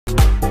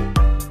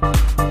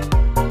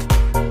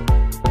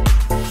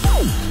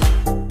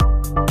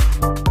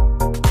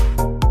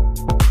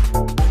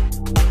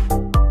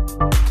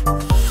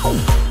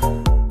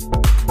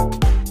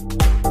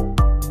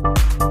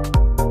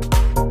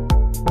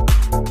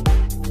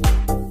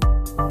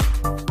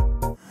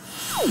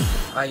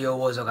Right, yo,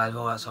 what's up guys,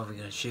 welcome back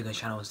to the Sugar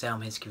channel. Today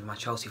I'm here to give you my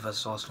Chelsea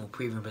vs Arsenal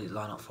preview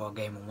lineup for our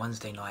game on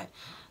Wednesday night.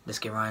 Let's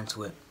get right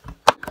into it.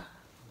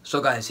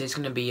 So guys, it's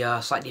going to be a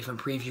slightly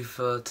different preview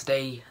for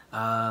today.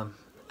 As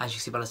you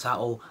see by the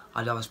title,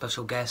 I do have a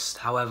special guest.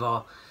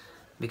 However,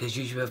 because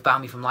YouTube have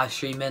banned me from live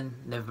streaming,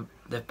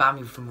 they've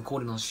banned me from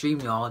recording on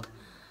StreamYard,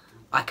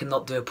 I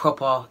cannot do a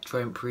proper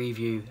joint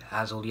preview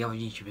as all the other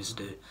YouTubers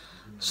do.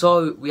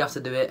 So we have to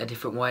do it a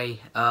different way.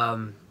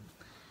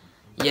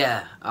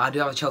 Yeah, I do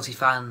have a Chelsea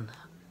fan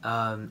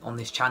on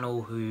this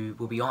channel who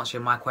will be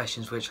answering my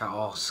questions which I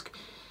ask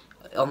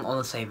on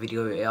the same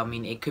video. I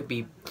mean, it could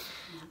be,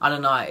 I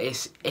don't know,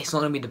 it's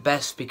not going to be the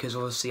best because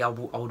obviously I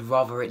would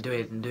rather do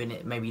it than doing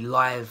it maybe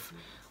live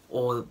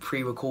or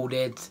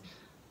pre-recorded,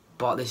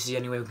 but this is the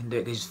only way we can do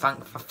it because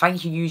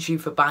thank you YouTube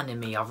for banning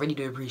me. I really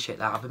do appreciate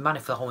that. I've been banned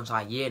for the whole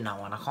entire year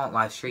now and I can't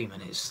live stream,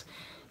 and it's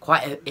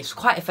quite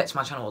affects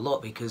my channel a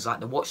lot because like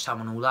the watch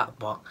time and all that.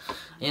 But at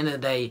the end of the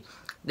day,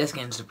 let's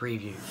get into the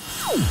preview.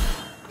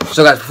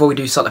 So guys, before we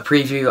do start the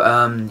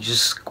preview,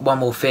 just one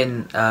more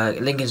thing, link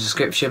in the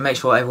description. Make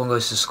sure everyone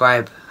goes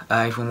subscribe,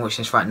 everyone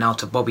watching this right now,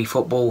 to Bobbi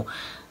Football,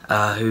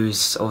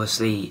 who's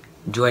obviously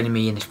joining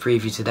me in this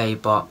preview today,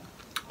 but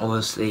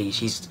obviously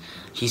she's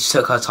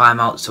took her time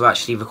out to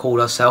actually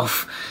record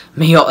herself,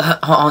 me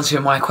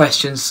answering my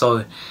questions,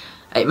 so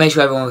make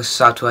sure everyone goes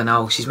subscribe to her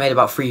now. She's made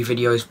about 3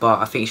 videos, but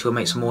I think she'll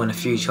make some more in the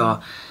future,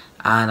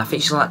 and I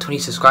think she's on like 20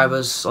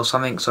 subscribers or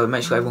something, so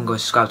make sure everyone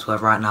goes subscribe to her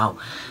right now.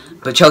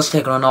 But Chelsea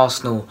taking on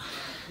Arsenal.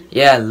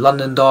 Yeah,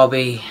 London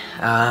derby.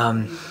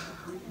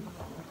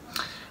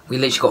 We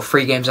literally got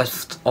 3 games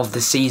left of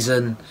the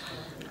season.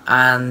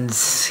 And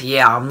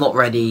yeah, I'm not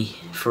ready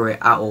for it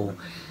at all.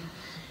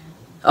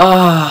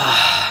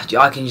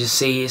 I can just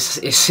see it's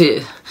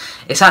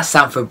at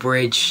Stamford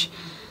Bridge.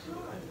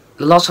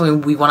 The last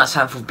time we won at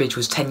Stamford Bridge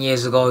was 10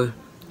 years ago.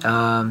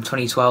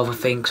 2012 I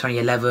think,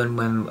 2011,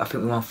 when I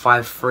think we won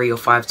 5-3 or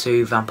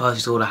 5-2. Van Persie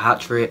scored a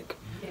hat-trick.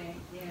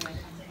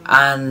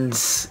 And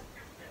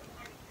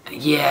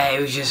yeah,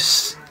 it was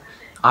just,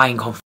 I ain't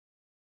confident.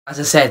 As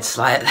I said,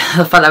 like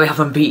the fact that we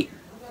haven't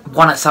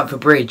won at Stamford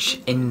Bridge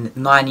in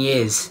 9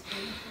 years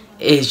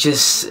is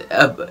just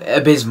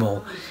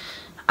abysmal.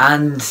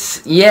 And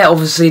yeah,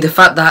 obviously the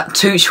fact that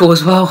Tuchel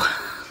as well,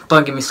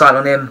 don't get me started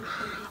on him.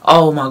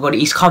 Oh my god,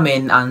 he's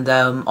coming, and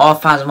our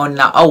fans are moaning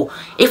that, oh,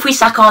 if we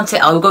sack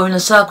Arteta, we'll go in a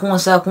circle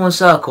and circle and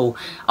circle.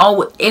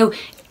 Oh,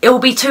 it'll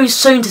be too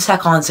soon to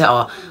sack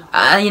Arteta.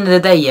 At the end of the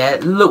day, yeah,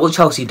 look what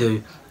Chelsea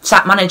do.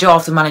 Sack manager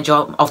after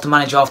manager after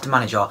manager after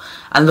manager.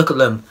 And look at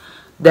them.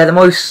 They're the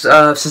most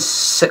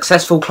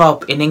successful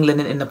club in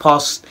England in the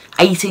past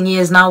 18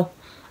 years now.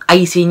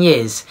 18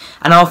 years.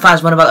 And our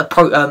fans want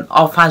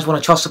our fans want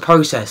to trust the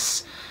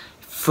process.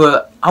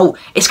 Oh,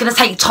 it's going to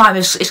take time.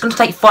 It's going to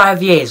take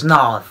 5 years.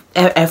 Nah,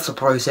 F the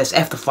process.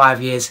 F the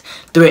 5 years.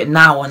 Do it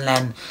now and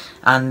then.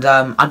 And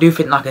I do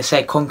think, like I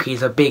said, concrete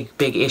is a big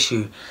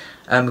issue.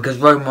 Because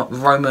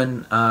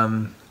Roman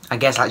I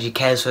guess actually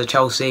cares for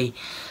Chelsea,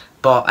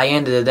 but at the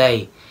end of the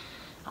day,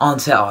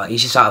 Arteta,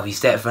 he's just out of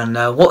his depth. And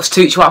what's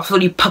Tuchel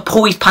absolutely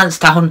pull his pants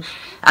down.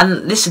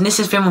 And listen,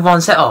 this is the thing with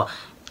Arteta.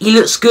 He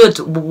looks good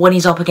when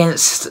he's up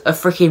against a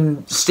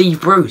freaking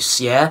Steve Bruce.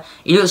 Yeah,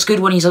 he looks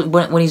good when he's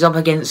up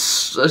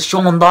against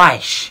Sean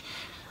Dyche.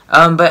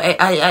 But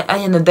at the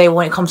end of the day,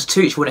 when it comes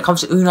to Tuchel, when it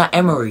comes to Unai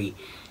Emery,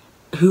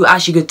 who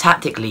actually good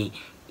tactically,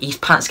 his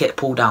pants get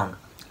pulled down,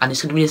 and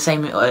it's going to be the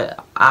same.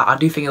 I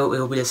do think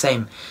it'll be the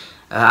same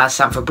at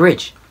Stamford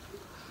Bridge.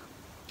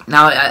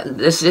 Now,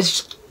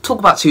 let's talk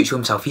about Tuchel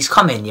himself. He's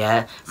come in,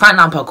 yeah. Frank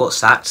Lampard got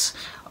sacked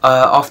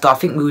after, I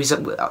think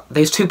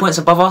there's 2 points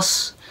above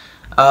us.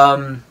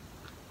 Well,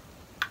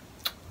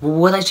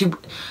 actually,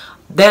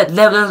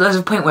 there's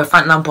a point where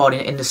Frank Lampard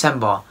in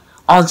December,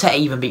 Arteta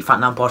even beat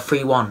Frank Lampard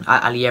 3-1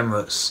 at the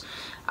Emirates,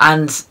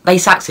 and they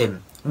sacked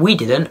him. We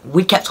didn't.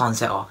 We kept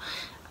Arteta.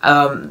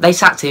 They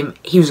sacked him.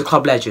 He was a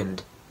club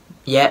legend.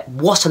 Yeah,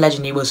 what a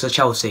legend he was for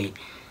Chelsea.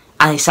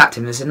 And they sacked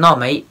him. They said, no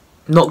mate,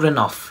 not good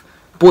enough.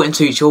 Brought in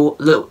Tuchel.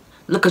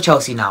 Look at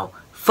Chelsea now.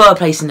 3rd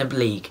place in the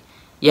league.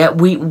 Yeah,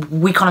 we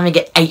can't even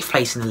get 8th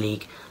place in the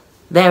league.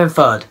 They're in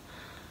 3rd.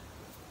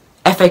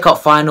 FA Cup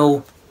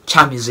final,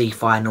 Champions League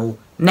final.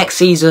 Next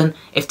season,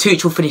 if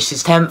Tuchel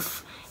finishes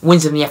 10th,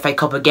 wins in the FA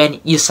Cup again,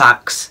 you're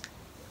sacked.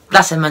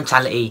 That's their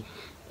mentality.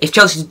 If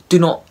Chelsea do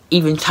not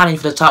even challenge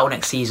for the title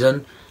next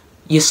season,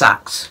 you're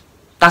sacked.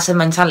 That's their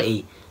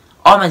mentality.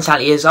 Our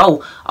mentality is,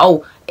 oh,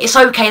 it's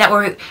okay that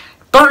we're...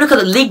 Don't look at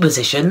the league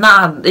position.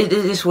 Nah,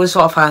 this was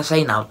what I'm trying to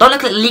say now. Don't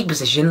look at the league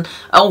position.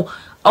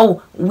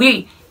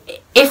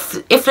 If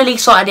the league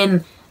started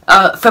in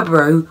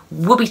February,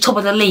 we'll be top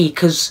of the league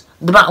because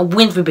the amount of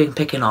wins we've been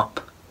picking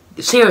up.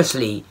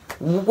 Seriously,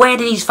 where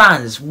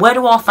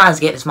do our fans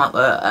get this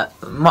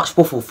much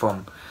waffle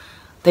from?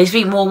 They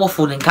speak more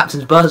waffle than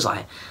Captain's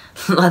Birdseye.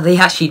 Like they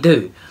actually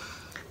do.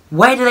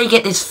 Where do they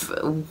get this?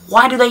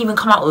 Why do they even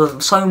come out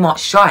with so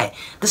much shite?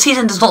 The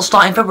season does not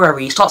start in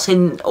February. It starts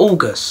in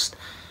August.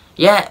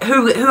 Yeah,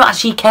 who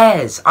actually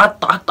cares?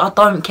 I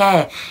don't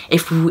care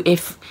if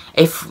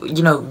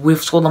you know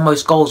we've scored the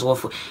most goals, or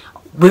if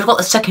We've got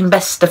the second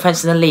best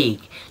defence in the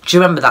league. Do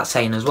you remember that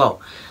saying as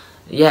well?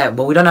 Yeah,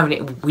 well, we don't have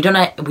any. We don't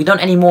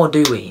anymore,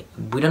 do we?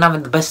 We don't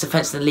have the best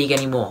defence in the league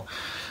anymore.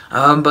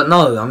 But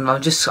no, I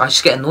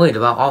just get annoyed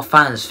about our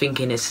fans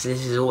thinking this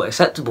is all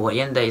acceptable. At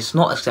the end of the day, it's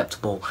not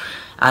acceptable,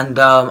 and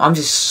I'm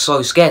just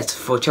so scared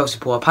for Chelsea to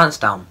pull our pants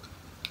down.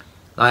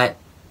 Like,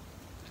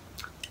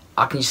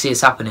 I can just see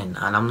this happening,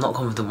 and I'm not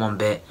confident one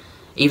bit.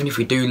 Even if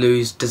we do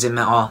lose, does it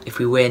matter? If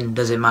we win,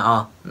 does it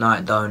matter? No,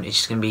 it don't. It's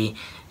just gonna be.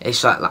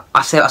 It's like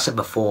I said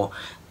before.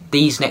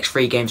 These next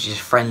 3 games are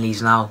just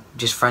friendlies now.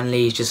 Just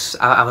friendlies. Just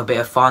have a bit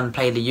of fun.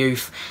 Play the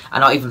youth,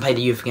 and not even play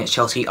the youth against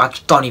Chelsea. I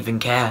just don't even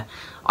care.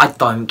 I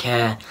don't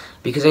care,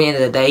 because at the end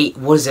of the day,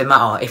 what does it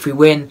matter? If we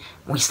win,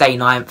 we stay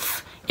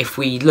 9th. If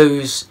we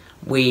lose,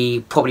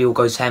 we probably will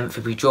go 10th.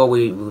 If we draw,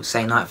 we will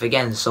stay 9th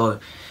again. So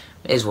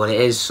it is what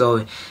it is.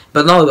 So,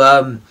 but no.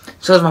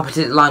 So that's my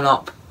particular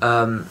lineup.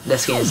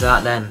 Let's get into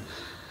that then.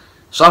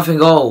 So I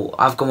think,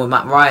 I've gone with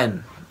Matt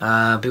Ryan.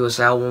 People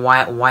say, well,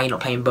 why are you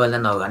not playing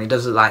Berlino? And it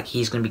does look like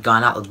he's going to be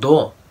going out the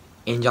door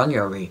in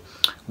January.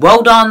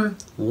 Well done,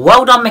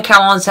 Mikel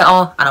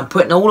Arteta, and I'm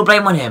putting all the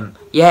blame on him.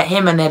 Yeah,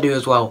 him and Edu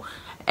as well.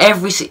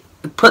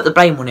 Put the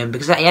blame on him,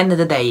 because at the end of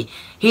the day,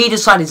 he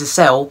decided to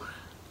sell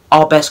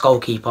our best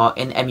goalkeeper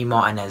in Emi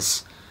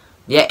Martinez.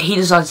 Yeah, he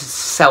decided to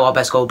sell our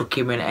best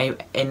goalkeeper in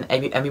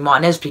Emi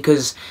Martinez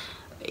because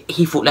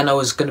he thought Leno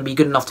was going to be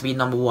good enough to be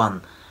number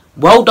 1.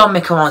 Well done,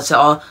 Mikel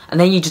Arteta, and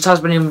then you decided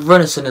to bring in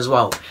Runarsson as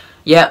well.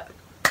 Yeah,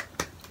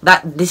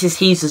 this is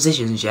his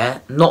decisions, yeah,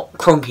 not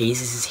Kroenke's.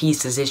 This is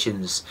his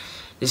decisions.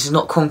 This is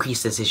not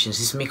Kroenke's decisions.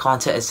 This is Mikel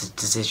Arteta's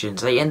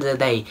decisions. At the end of the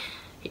day,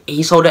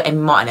 he sold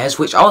Emi Martinez,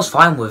 which I was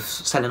fine with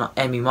selling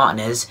Emi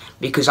Martinez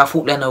because I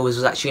thought Leno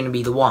was actually going to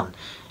be the one.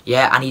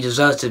 Yeah, and he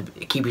deserves to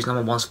keep his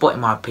number 1 spot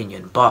in my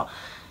opinion. But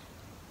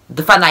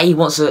the fact that he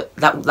wants to,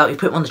 that we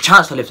put him on the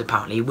transfer list,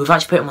 apparently we've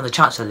actually put him on the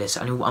transfer list,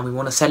 and we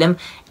want to sell him,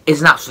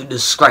 is an absolute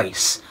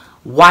disgrace.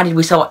 Why did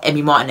we sell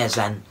Emi Martinez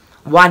then?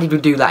 Why did we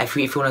do that if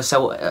we want to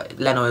sell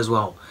Leno as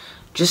well?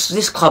 Just,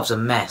 this club's a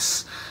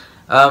mess.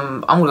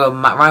 I'm going to go with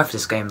Matt Ryan for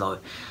this game though.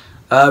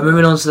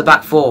 Moving on to the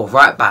back 4,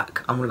 right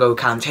back, I'm going to go with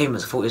Callum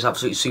Chambers. I thought he was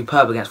absolutely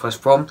superb against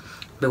West Brom.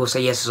 People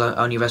say yes, it's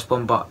only West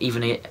Brom, but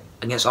even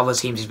against other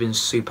teams he's been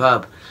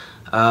superb.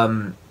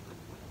 So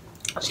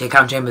yeah,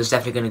 Callum Chambers is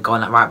definitely going to go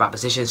in that right back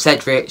position.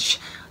 Cedric,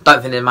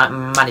 don't think the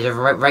manager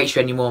rates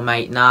you anymore,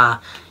 mate. Nah,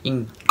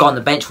 you can go on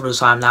the bench all the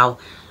time now.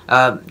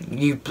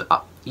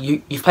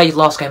 You've played your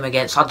last game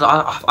against.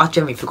 I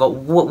generally forgot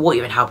what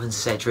even happened to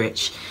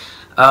Cedric.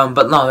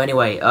 But no,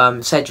 anyway,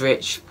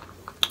 Cedric,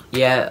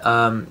 yeah,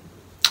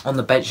 on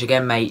the bench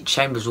again, mate.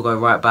 Chambers will go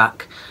right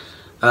back.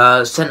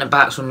 Centre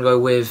backs, I'm going to go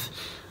with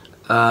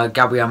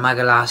Gabriel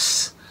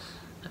Magalhaes.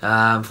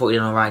 Thought he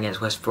did all right against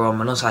West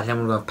Brom. And also, I think I'm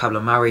going to go with Pablo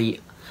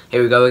Mari.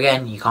 Here we go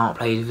again. You can't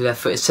play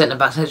left-footed centre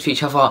backs next to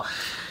each other.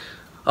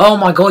 Oh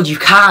my God, you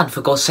can!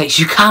 For God's sakes,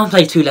 you can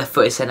play 2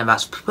 left-footed centre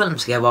backs. Put them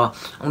together.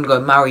 I'm going to go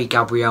Mari,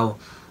 Gabriel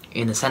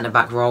in the centre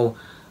back role.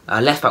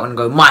 Left back, I'm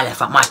going to go my left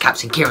back, my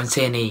captain, Kieran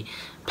Tierney.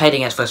 Played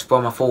against West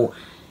Brom. I thought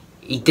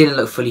he didn't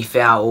look fully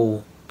fit at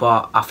all,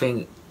 but I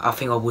think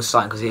I was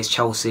starting because it's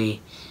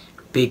Chelsea,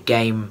 big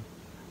game.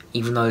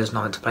 Even though there's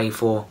nothing to play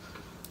for,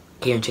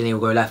 Kieran Tierney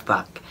will go left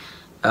back.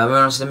 Moving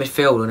on to the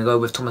midfield, we're going to go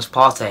with Thomas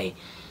Partey.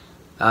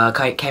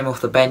 Came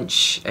off the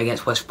bench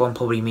against West Brom,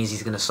 probably means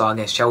he's going to start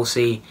against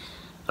Chelsea.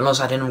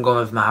 Alongside him, I'm going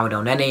with Mohamed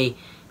El-Neni.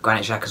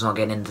 Granit Xhaka's not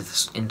getting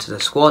into the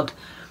squad.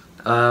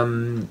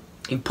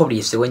 He probably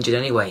is still injured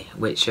anyway,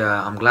 which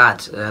I'm glad.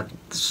 Dani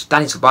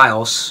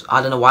Ceballos,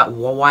 I don't know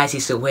why is he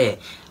still here?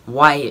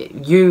 Why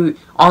you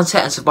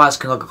Arteta and Ceballos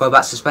can go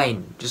back to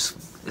Spain?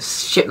 Just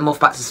ship them off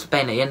back to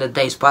Spain. At the end of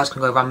the day, Ceballos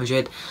can go to Real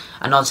Madrid,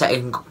 and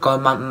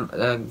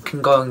Arteta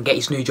can go and get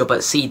his new job at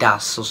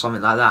CDAS or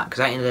something like that. Because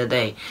at the end of the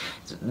day,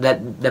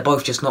 they're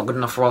both just not good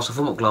enough for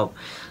Arsenal Football Club.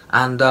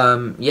 And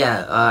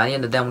yeah, at the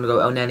end of the day, I'm going to go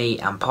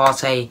El-Neni and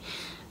Partey.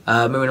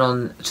 Moving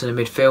on to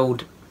the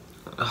midfield.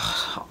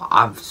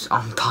 I'm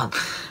done.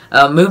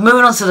 Moving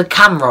on to the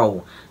cam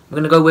role, I'm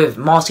going to go with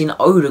Martin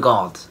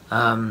Odegaard.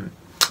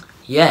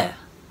 Yeah,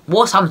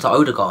 what's happened to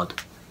Odegaard?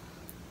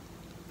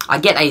 I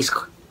get that he's,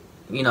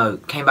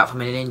 came back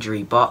from an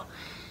injury, but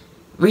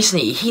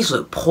recently he's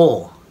looked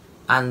poor,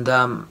 and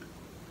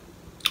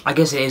I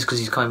guess it is because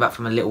he's coming back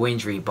from a little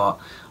injury. But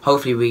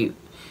hopefully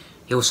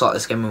he'll start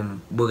this game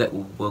and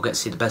we'll get to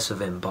see the best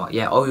of him. But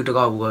yeah,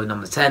 Odegaard will go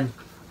number 10.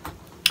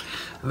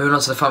 Moving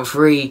on to the front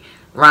 3.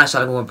 Right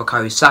side, I'm going with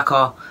Bukayo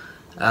Saka.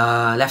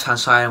 Left hand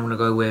side, I'm going to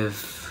go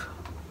with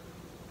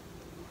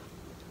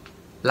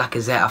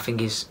Lacazette. I think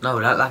is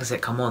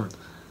Lacazette. Come on.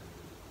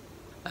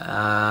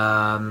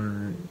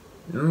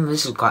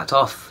 This is quite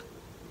tough.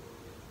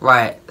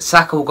 Right,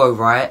 Saka will go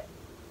right.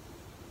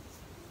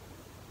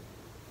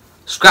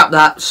 Scrap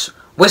that.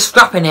 We're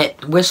scrapping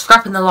it. We're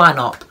scrapping the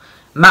lineup.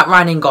 Matt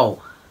Ryan in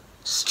goal.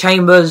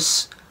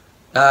 Chambers,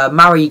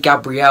 Mari,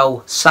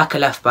 Gabriel, Saka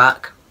left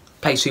back.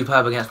 Played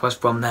superb against West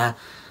Brom there.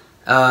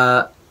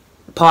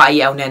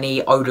 Partey,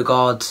 El-Neni,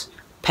 Odegaard,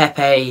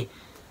 Pepe,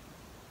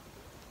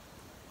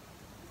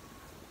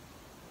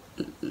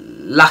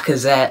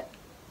 Lacazette,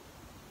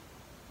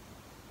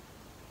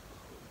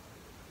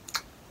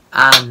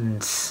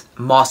 and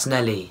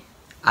Martinelli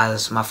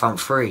as my front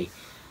three.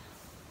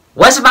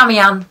 Where's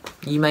Aubameyang?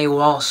 You may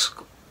all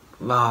ask.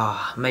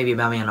 Maybe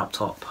Aubameyang up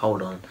top.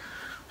 Hold on.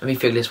 Let me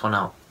figure this one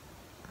out.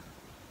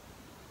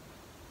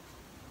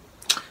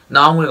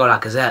 No, I'm going to go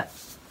Lacazette.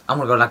 I'm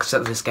going to go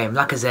Lacazette for this game.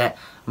 Lacazette,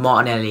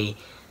 Martinelli,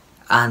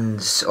 and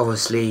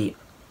obviously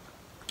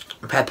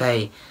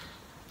Pepe.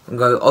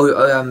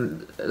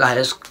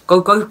 Let's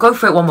go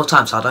through it one more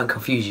time so I don't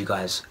confuse you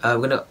guys.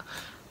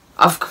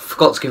 I've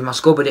forgot to give my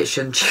score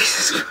prediction.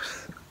 Jesus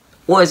Christ.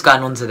 What is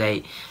going on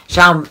today?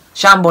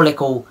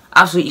 Shambolical.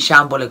 Absolutely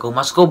shambolical.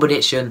 My score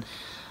prediction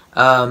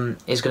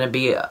is going to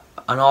be an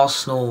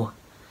Arsenal.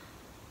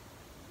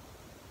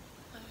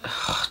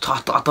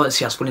 I don't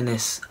see us winning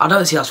this. I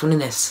don't see us winning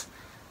this.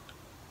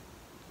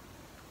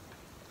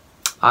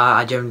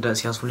 I generally don't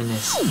see us winning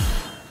this.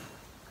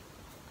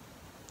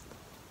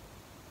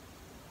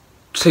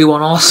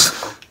 2-1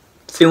 Arsenal.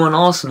 2-1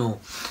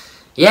 Arsenal.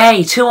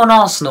 Yay, 2-1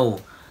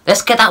 Arsenal.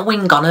 Let's get that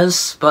win,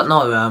 Gunners. But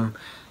no,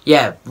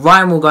 yeah,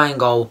 Ryan will go in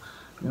goal.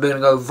 We're going to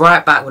go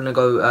right back. We're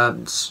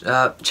going to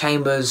go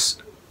Chambers,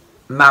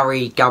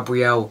 Mari,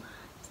 Gabriel,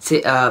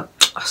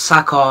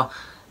 Saka,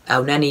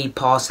 El Neni,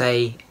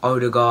 Partey,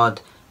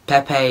 Odegaard,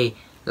 Pepe,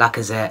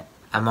 Lacazette,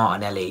 and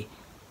Martinelli.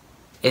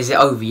 Is it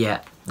over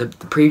yet? The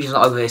preview's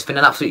not over. It's been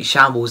an absolute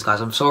shambles,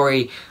 guys. I'm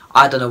sorry.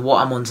 I don't know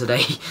what I'm on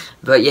today.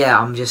 But yeah,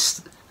 I'm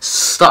just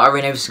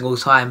stuttering every single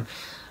time.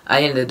 At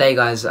the end of the day,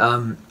 guys,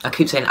 I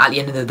keep saying at the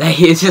end of the day,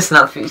 it's just an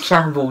absolute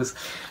shambles.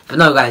 But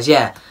no, guys,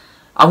 yeah.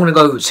 I'm going to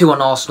go 2-1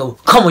 Arsenal.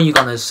 Come on, you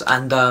Gunners.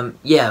 And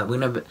yeah, we're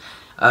going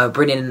to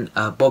bring in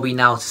Bobbi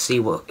now to see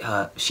what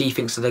she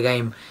thinks of the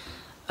game.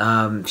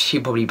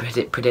 She'll probably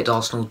predict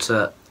Arsenal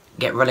to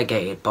get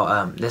relegated.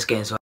 But let's get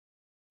into it.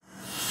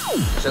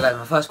 So guys,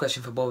 my first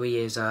question for Bobbi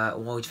is,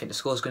 what do you think the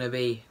score's going to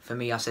be? For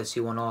me, I said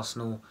 2-1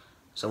 Arsenal.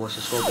 So what's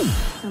your score?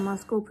 So my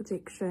score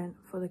prediction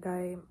for the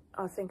game,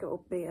 I think it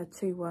will be a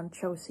 2-1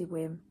 Chelsea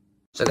win.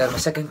 So guys, my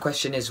second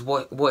question is,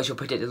 what is your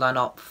predicted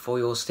lineup for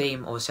your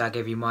team? Obviously, I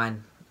gave you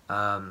mine.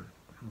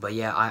 But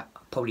yeah,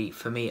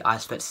 for me, I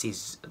expect to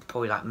see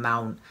probably like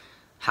Mount,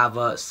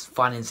 Havertz,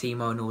 finding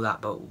Timo and all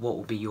that. But what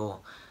will be your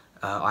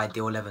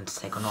ideal 11 to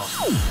take on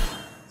Arsenal?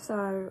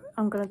 So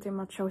I'm going to do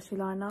my Chelsea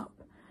lineup.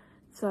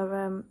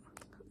 So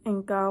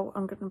in goal,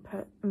 I'm going to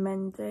put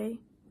Mendy.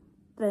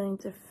 Then in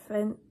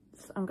defence,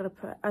 I'm going to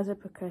put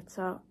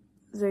Azpilicueta,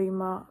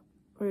 Zuma,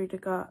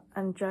 Rudiger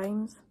and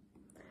James.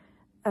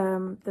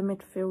 The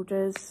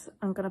midfielders,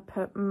 I'm going to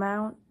put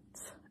Mount,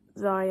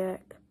 Ziyech,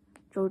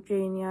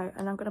 Jorginho,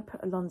 and I'm going to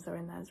put Alonso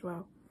in there as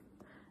well.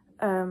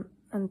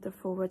 And the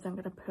forwards, I'm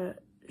going to put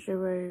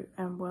Giroud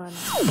and Werner.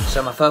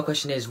 So my third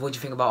question is, what do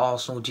you think about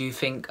Arsenal? Do you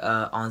think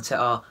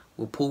Arteta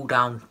will pull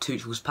down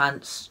Tuchel's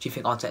pants? Do you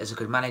think Arteta is a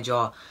good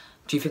manager?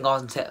 Do you think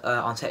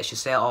Arteta should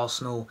stay at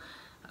Arsenal?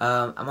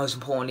 And most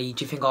importantly,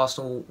 do you think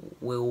Arsenal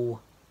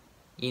will,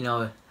 you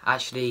know,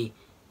 actually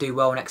do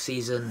well next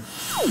season?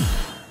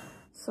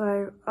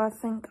 So I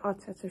think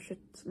Arteta should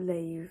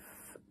leave.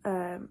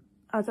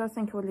 I don't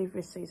think he'll leave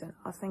this season.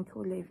 I think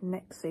he'll leave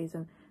next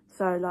season.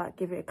 So like,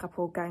 give it a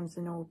couple of games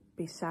and he'll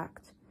be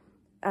sacked.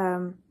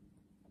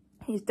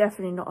 He's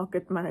definitely not a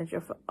good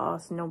manager for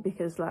Arsenal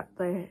because like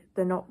they're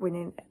not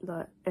winning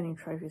like any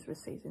trophies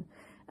this season,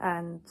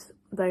 and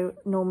they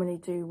normally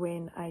do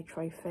win a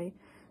trophy.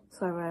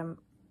 So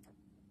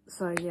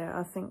yeah,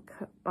 I think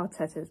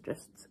Arteta's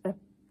just a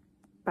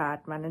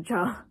bad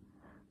manager.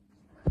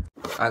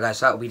 Alright guys,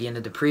 so that will be the end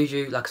of the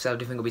preview. Like I said, I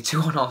do think it'll be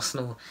 2-1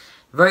 Arsenal.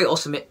 Very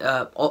awesome,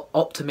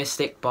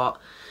 optimistic, but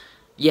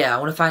yeah, I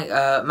want to thank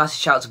massive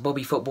shout out to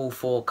Bobbi Football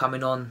for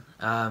coming on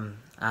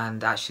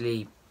and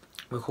actually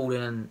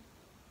recording and,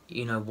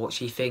 you know, what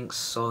she thinks.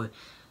 So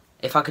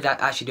if I could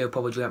actually do a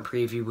proper joint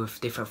preview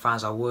with different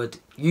fans, I would.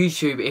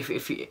 YouTube,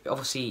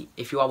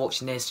 if you are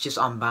watching this, just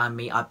unban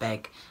me, I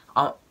beg.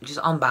 Just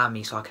unban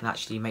me so I can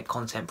actually make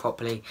content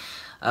properly,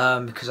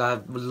 because I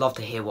would love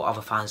to hear what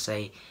other fans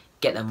say,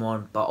 get them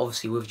on. But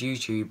obviously with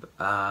YouTube,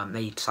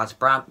 they decided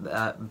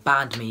to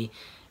ban me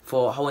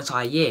for a whole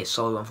entire year,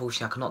 so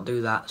unfortunately I cannot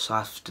do that, so I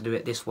have to do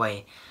it this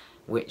way,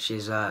 which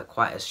is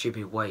quite a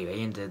stupid way. At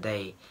the end of the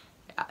day,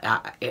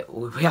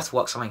 we have to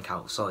work something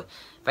out. So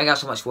thank you guys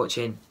so much for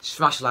watching.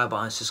 Smash the like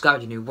button, subscribe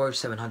if you're new, road to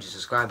 700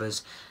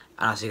 subscribers,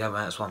 and I'll see you guys in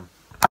the next one.